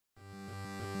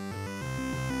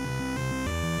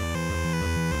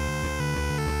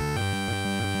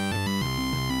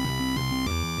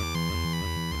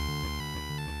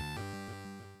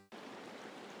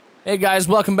Hey guys,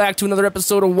 welcome back to another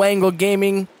episode of Wangle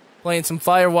Gaming. Playing some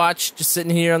Firewatch, just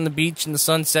sitting here on the beach in the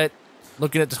sunset,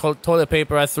 looking at the toilet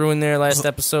paper I threw in there last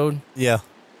episode. Yeah,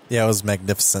 it was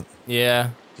magnificent.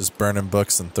 Yeah. Just burning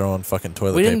books and throwing fucking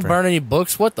toilet paper. We didn't burn any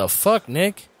books? What the fuck,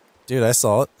 Nick? Dude, I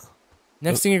saw it.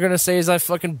 Next thing you're gonna say is I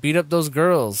fucking beat up those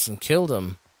girls and killed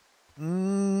them.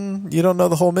 You don't know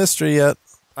the whole mystery yet.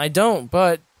 I don't,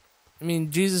 but, I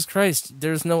mean, Jesus Christ,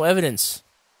 there's no evidence.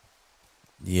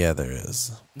 Yeah, there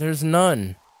is. There's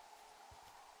none.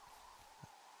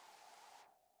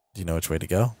 Do you know which way to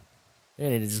go? I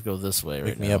need to just go this way right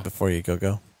now. Wake me up before you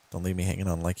go. Don't leave me hanging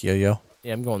on like yo-yo.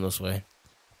 Yeah, I'm going this way.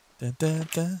 Da, da,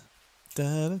 da,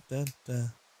 da, da, da, da.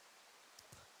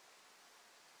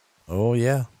 Oh,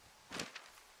 yeah.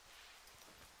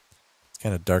 It's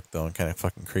kind of dark, though, and kind of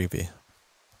fucking creepy.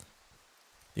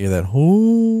 You hear that?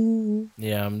 Ooh.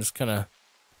 Yeah, I'm just kind of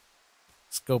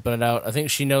scoping it out. I think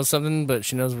she knows something, but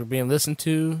she knows we're being listened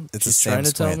to. It's she's a Sam trying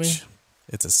to tell me.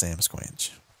 It's a Sam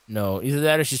Squinch. No, either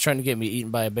that or she's trying to get me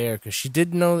eaten by a bear, because she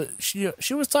did know that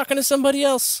she was talking to somebody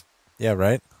else. Yeah,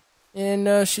 right?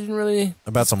 And she didn't really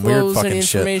about some weird fucking any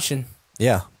information. Shit.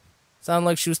 Yeah. Sounded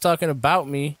like she was talking about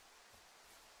me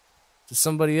to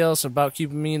somebody else about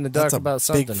keeping me in the dark about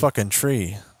something. Big fucking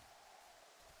tree.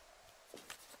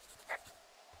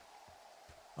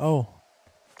 Oh.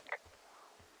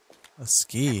 A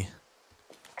ski.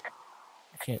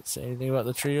 I can't say anything about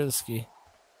the tree or the ski.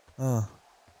 Oh.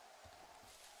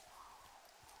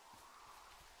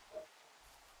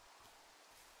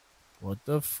 What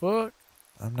the fuck?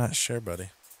 I'm not sure, buddy.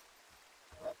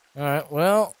 Alright,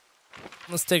 well,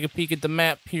 let's take a peek at the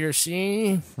map here,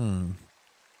 see?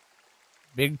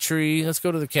 Big tree. Let's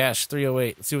go to the cache,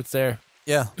 308. Let's see what's there.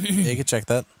 Yeah, you can check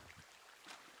that.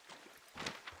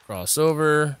 Cross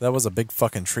over. That was a big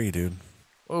fucking tree, dude.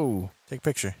 Oh. Take a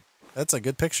picture. That's a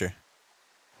good picture.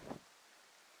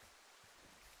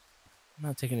 I'm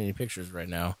not taking any pictures right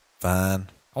now. Fine.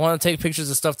 I want to take pictures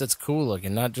of stuff that's cool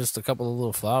looking, not just a couple of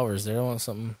little flowers there. I want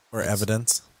something... Or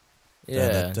evidence.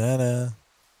 Yeah. Da-da-da-da.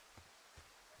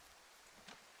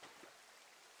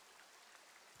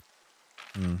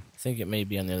 I think it may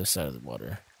be on the other side of the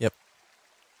water. Yep.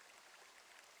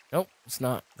 Nope, it's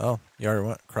not. Oh, you already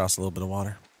went across a little bit of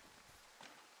water.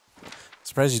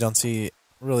 Surprised you don't see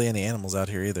really any animals out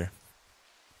here either.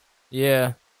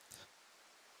 Yeah.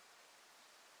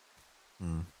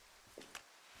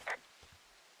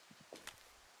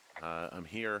 I'm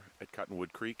here at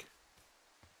Cottonwood Creek.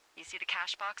 You see the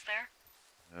cash box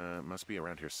there? It must be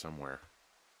around here somewhere.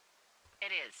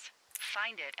 It is.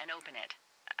 Find it and open it.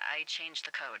 I changed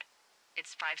the code.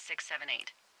 It's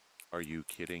 5678. Are you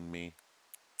kidding me?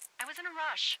 I was in a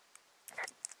rush.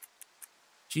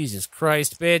 Jesus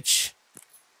Christ, bitch.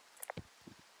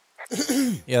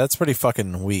 Yeah, that's pretty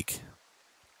fucking weak.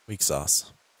 Weak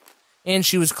sauce. And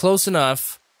she was close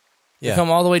enough to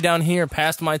come all the way down here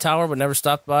past my tower, but never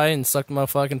stopped by and sucked my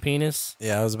fucking penis.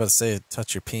 Yeah, I was about to say,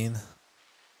 touch your peen.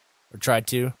 Or tried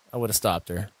to. I would have stopped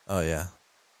her. Oh, yeah.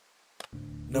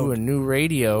 No, a new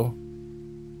radio.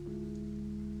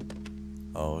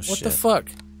 Oh, shit. What the fuck?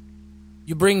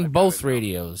 You bring both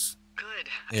radios. Good.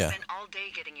 Yeah. I spent all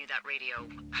day getting you that radio.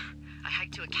 I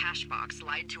hiked to a cash box,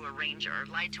 lied to a ranger,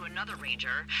 lied to another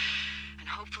ranger, and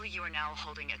hopefully you are now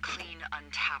holding a clean,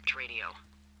 untapped radio.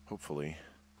 Hopefully.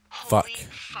 Fuck. Holy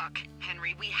fuck,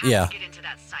 Henry. We have to get into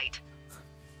that site.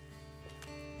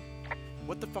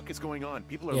 What the fuck is going on?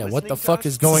 People are Yeah, listening what the to fuck us?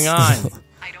 is going on?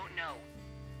 I don't know.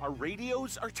 Our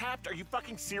radios are tapped? Are you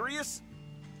fucking serious?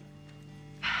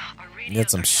 Our radios Get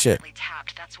some are shit. definitely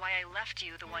tapped. That's why I left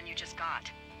you the one you just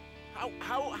got.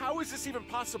 How is this even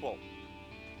possible?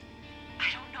 I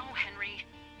don't know, Henry.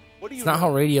 What do you It's not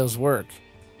how radios work.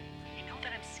 You know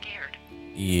that I'm scared.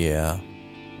 Yeah.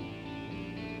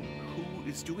 Who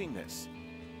is doing this?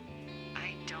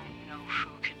 I don't know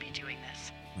who could be doing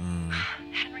this.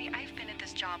 Henry, I've been at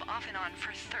this job off and on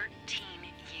for 13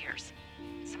 years.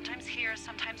 Sometimes here,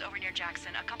 sometimes over near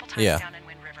Jackson, a couple times down in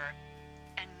Wind River.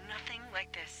 And nothing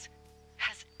like this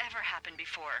has ever happened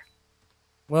before.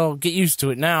 Well, get used to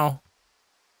it now.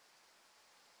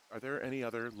 Are there any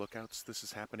other lookouts this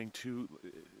is happening to?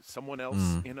 Someone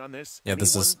else in on this? Yeah, Anyone?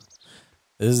 this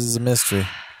is a mystery.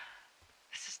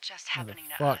 This is just happening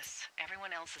to fuck? us.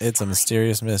 Everyone else is It's a fine.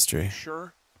 mysterious mystery.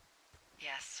 Sure?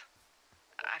 Yes.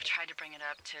 I've tried to bring it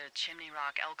up to Chimney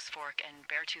Rock, Elks Fork, and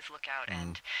Beartooth Lookout,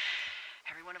 and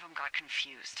every one of them got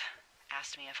confused.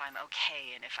 Asked me if I'm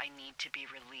okay and if I need to be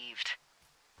relieved.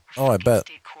 Oh, I bet.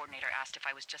 State coordinator asked if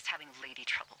I was just having lady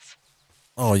troubles.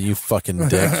 Oh, you fucking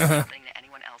dick. Something to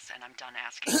anyone else, and I'm done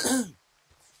asking.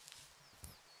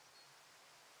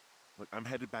 Look, I'm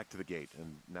headed back to the gate,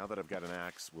 and now that I've got an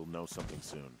axe, we'll know something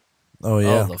soon. Oh,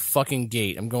 yeah. Oh, the fucking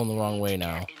gate. I'm going the wrong way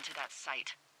now. Get into that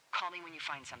site. Call me when you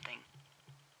find something.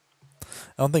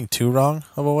 I don't think too wrong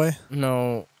of a way.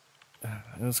 No,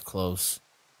 it was close.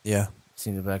 Yeah. Just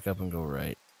need to back up and go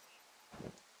right.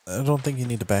 I don't think you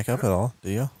need to back up at all, do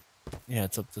you? Yeah,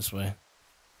 it's up this way.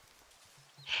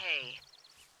 Hey,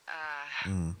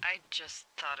 I just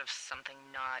thought of something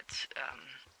not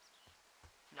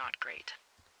great.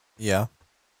 Yeah.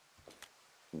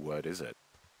 What is it?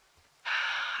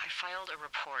 I filed a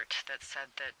report that said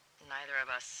that neither of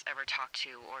us ever talked to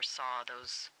or saw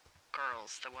those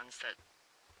girls, the ones that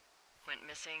went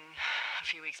missing a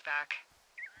few weeks back.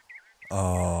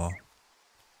 Oh.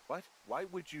 What? Why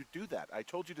would you do that? I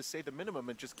told you to say the minimum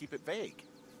and just keep it vague.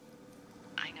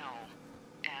 I know,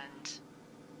 and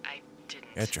I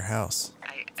didn't. At your house.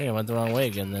 I think I went the wrong way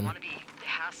again then. Want to be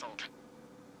hassled.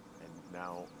 And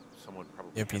now someone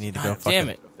probably. Yep, you has need to a go record fucking- Damn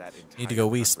it. of that You need to entire go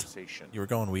west. conversation. You were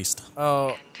going west. Oh,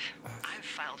 And I've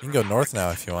filed a You can go report north now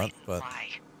to if you want, explain but- why.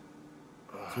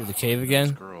 through the cave Those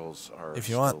again? girls are If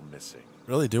you still want. missing.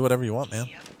 Really, do whatever you want, man.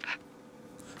 Yep.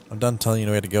 I'm done telling you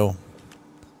where to go.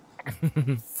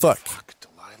 Fuck. Fuck,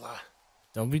 Delilah.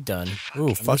 Don't be done. Ooh,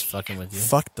 I'm fuck. just fucking with you.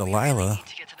 Fuck Delilah. Need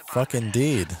to get to the bottom Fuck of this.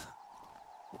 indeed.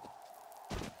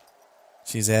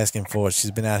 She's asking for it.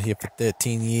 She's been out here for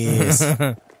 13 years.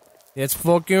 It's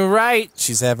fucking right.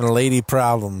 She's having lady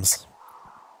problems.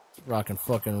 Rock and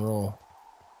fucking roll.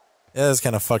 Yeah, that's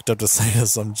kind of fucked up to say to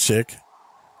some chick.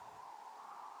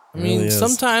 I It mean, really is.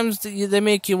 sometimes they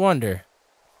make you wonder.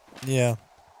 Yeah,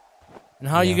 And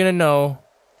how are you Yeah. gonna know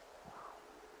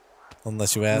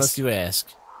unless you ask. unless you ask?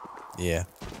 Yeah.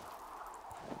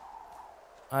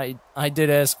 I did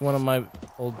ask one of my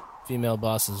old female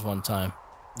bosses one time.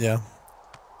 Yeah.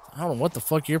 I don't know what the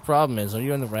fuck your problem is. Are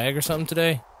you in the rag or something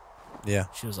today? Yeah.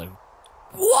 She was like,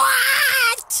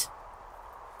 "What?"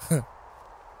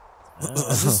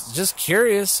 just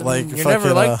curious. I Like mean, you're never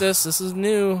fucking, like this. This is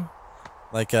new.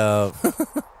 Like,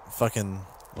 fucking,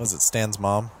 what was it, Stan's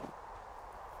mom?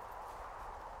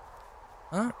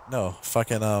 Huh? No,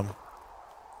 fucking,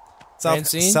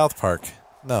 Francine? South Park.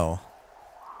 No.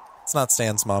 It's not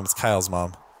Stan's mom, it's Kyle's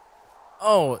mom.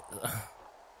 Oh,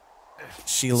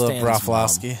 Sheila Stan's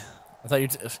Broflovsky. I thought you.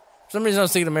 For some reason, I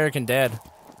was thinking American Dad.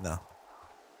 No.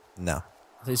 No.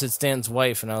 They said Stan's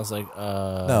wife, and I was like,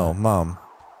 No, mom.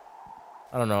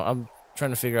 I don't know. I'm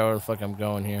trying to figure out where the fuck I'm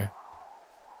going here.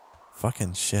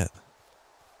 Fucking shit.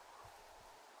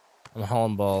 I'm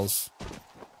hauling balls.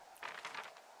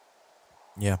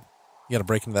 Yeah. You gotta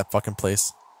break into that fucking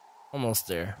place. Almost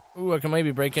there. Ooh, I can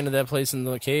maybe break into that place in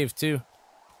the cave, too.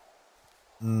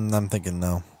 I'm thinking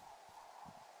no.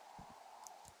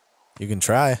 You can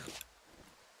try.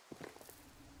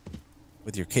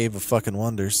 With your Cave of Fucking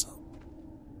Wonders.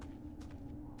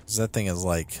 'Cause that thing is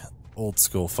like old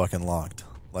school fucking locked.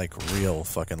 Like real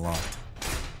fucking locked.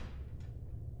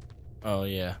 Oh,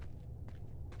 yeah.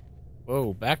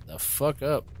 Whoa, back the fuck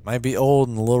up. Might be old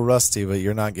and a little rusty, but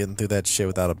you're not getting through that shit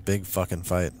without a big fucking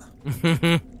fight.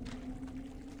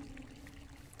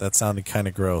 That sounded kind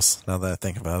of gross, now that I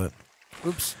think about it.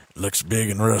 Oops. Looks big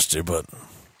and rusty, but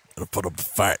it'll put up a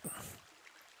fight.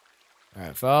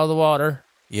 Alright, follow the water.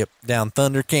 Yep, down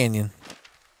Thunder Canyon.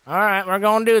 Alright, we're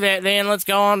gonna do that then. Let's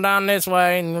go on down this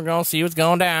way, and we're gonna see what's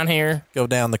going down here. Go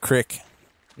down the creek.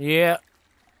 Yeah,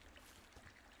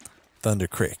 Thunder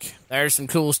Creek. there's some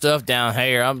cool stuff down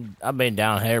here. I've been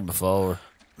down here before.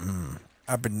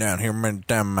 I've been down here many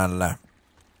times in my life.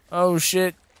 Oh,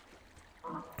 shit.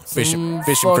 Fishing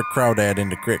fuck- for crawdad in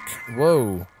the creek.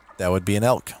 Whoa. That would be an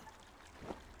elk.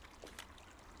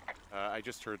 I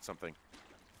just heard something.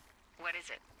 What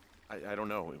is it? I don't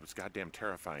know. It was goddamn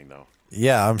terrifying, though.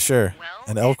 Yeah, I'm sure. Well,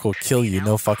 An elk will it could kill be you, an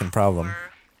no elk, fucking problem.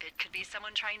 Or it could be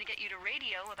someone trying to get you to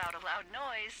radio about a loud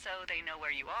noise so they know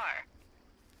where you are.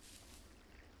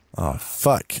 Oh,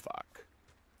 fuck. Fuck.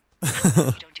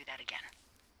 You don't do that again.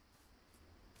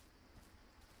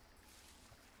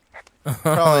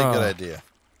 Probably a good idea.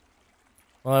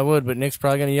 Well, I would, but Nick's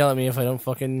probably gonna yell at me if I don't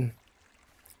fucking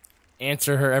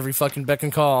answer her every fucking beck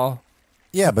and call.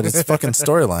 Yeah, but it's fucking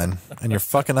storyline, and you're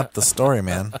fucking up the story,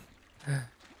 man.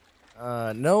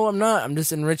 No, I'm not. I'm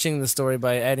just enriching the story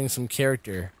by adding some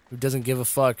character who doesn't give a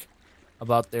fuck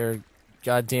about their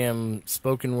goddamn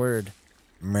spoken word.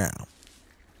 Meow.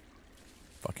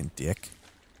 Fucking dick.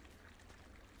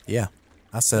 Yeah,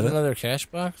 I said it. Another cash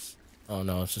box? Oh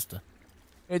no, it's just a.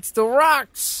 It's the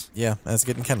rocks. Yeah, it's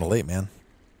getting kind of late, man.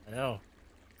 I know.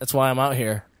 That's why I'm out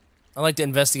here. I like to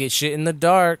investigate shit in the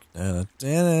dark.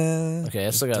 Okay, Okay, I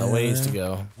still got a ways to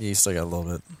go. Yeah, you still got a little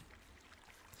bit.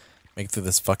 Make it through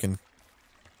this fucking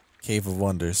Cave of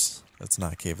Wonders. It's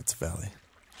not a cave, it's a valley.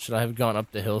 Should I have gone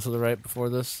up the hill to the right before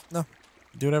this? No.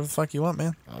 Do whatever the fuck you want,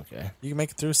 man. Okay. You can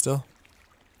make it through still.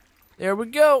 There we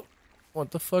go. What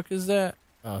the fuck is that?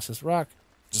 Oh, it's just rock.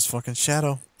 Just fucking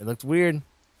shadow. It looked weird.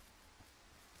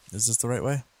 Is this the right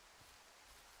way?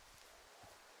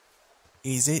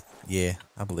 Easy. Yeah,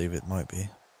 I believe it might be.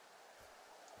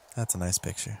 That's a nice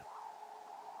picture.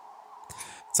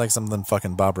 It's like something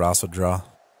fucking Bob Ross would draw.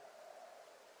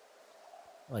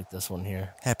 I like this one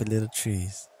here. Happy little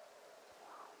trees.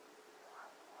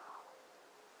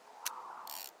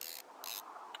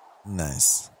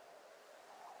 Nice.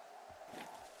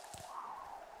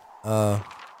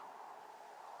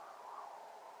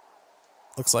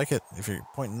 Looks like it if you're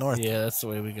pointing north. Yeah, that's the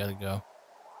way we gotta go.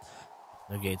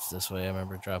 The gate's this way. I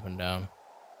remember dropping down.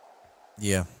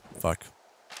 Yeah, fuck.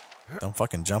 Don't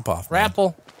fucking jump off, man.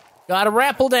 Rappel. Gotta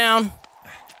rappel down.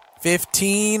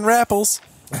 15 rappels.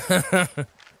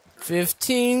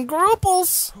 15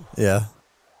 grouples. Yeah.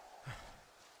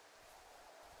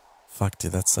 Fuck,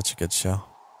 dude, that's such a good show.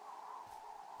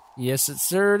 Yes,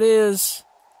 sir, it is.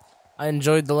 I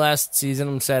enjoyed the last season.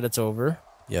 I'm sad it's over.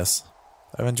 Yes.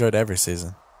 I've enjoyed every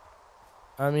season.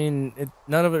 I mean,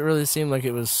 none of it really seemed like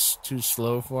it was too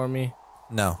slow for me.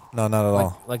 No, not at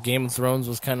all. Like Game of Thrones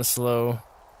was kind of slow.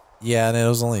 Yeah, and it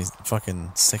was only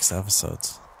fucking 6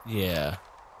 episodes. Yeah.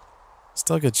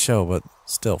 Still a good show, but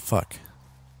still, fuck.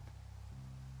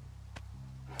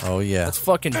 Oh, yeah. Let's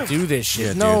fucking do this shit.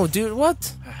 Yeah, no, dude,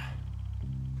 what?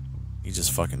 You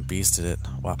just fucking beasted it.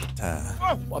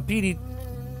 Wapata. Wapiti.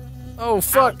 Oh,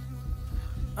 fuck.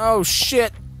 Oh,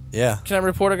 shit. Yeah. Can I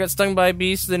report I got stung by a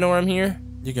bee so they know where I'm here?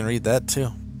 You can read that,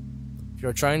 too. If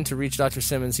you're trying to reach Dr.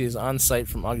 Simmons, he is on site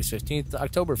from August 15th to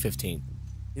October 15th.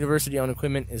 University-owned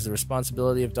equipment is the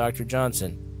responsibility of Dr.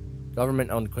 Johnson.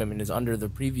 Government-owned equipment is under the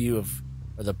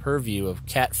purview of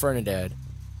Cat Fernandad.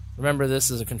 Remember,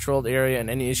 this is a controlled area, and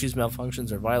any issues,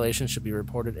 malfunctions, or violations should be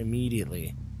reported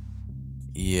immediately.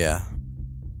 Yeah.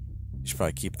 You should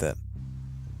probably keep that.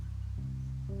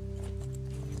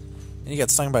 And you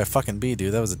got stung by a fucking bee,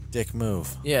 dude. That was a dick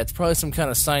move. Yeah, it's probably some kind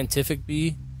of scientific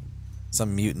bee.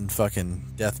 Some mutant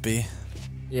fucking death bee.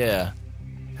 Yeah.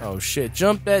 Oh, shit.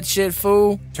 Jump that shit,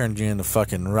 fool. Turned you into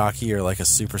fucking Rocky or like a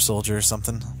super soldier or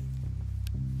something.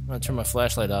 I'm gonna turn my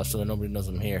flashlight off so that nobody knows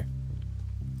I'm here.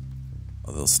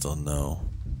 Oh, they'll still know.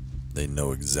 They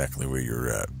know exactly where you're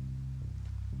at.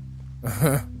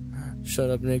 Shut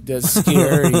up, Nick. That's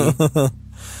scary.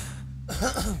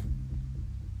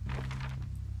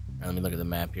 Let me look at the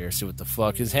map here, see what the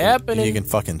fuck is happening. You can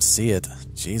fucking see it.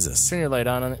 Jesus. Turn your light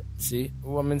on it. See?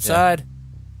 Oh, I'm inside. Yeah.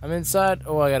 I'm inside.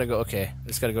 Oh, I gotta go. Okay. I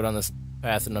just gotta go down this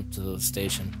path and up to the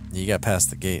station. You got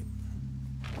past the gate.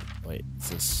 Wait, is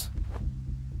this...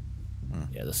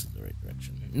 Yeah, this is the right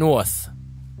direction. North.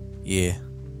 Yeah.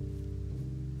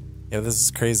 Yeah, this is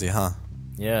crazy, huh?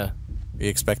 Yeah. Are you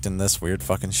expecting this weird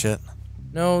fucking shit?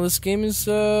 No, this game is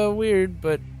weird,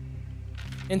 but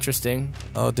interesting.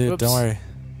 Oh, dude, Whoops. don't worry.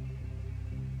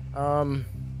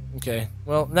 Okay.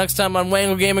 Well, next time on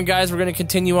Wangle Gaming, guys, we're gonna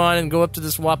continue on and go up to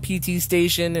this Wapiti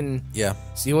station and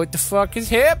see what the fuck is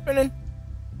happening.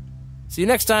 See you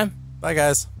next time. Bye,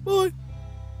 guys. Bye.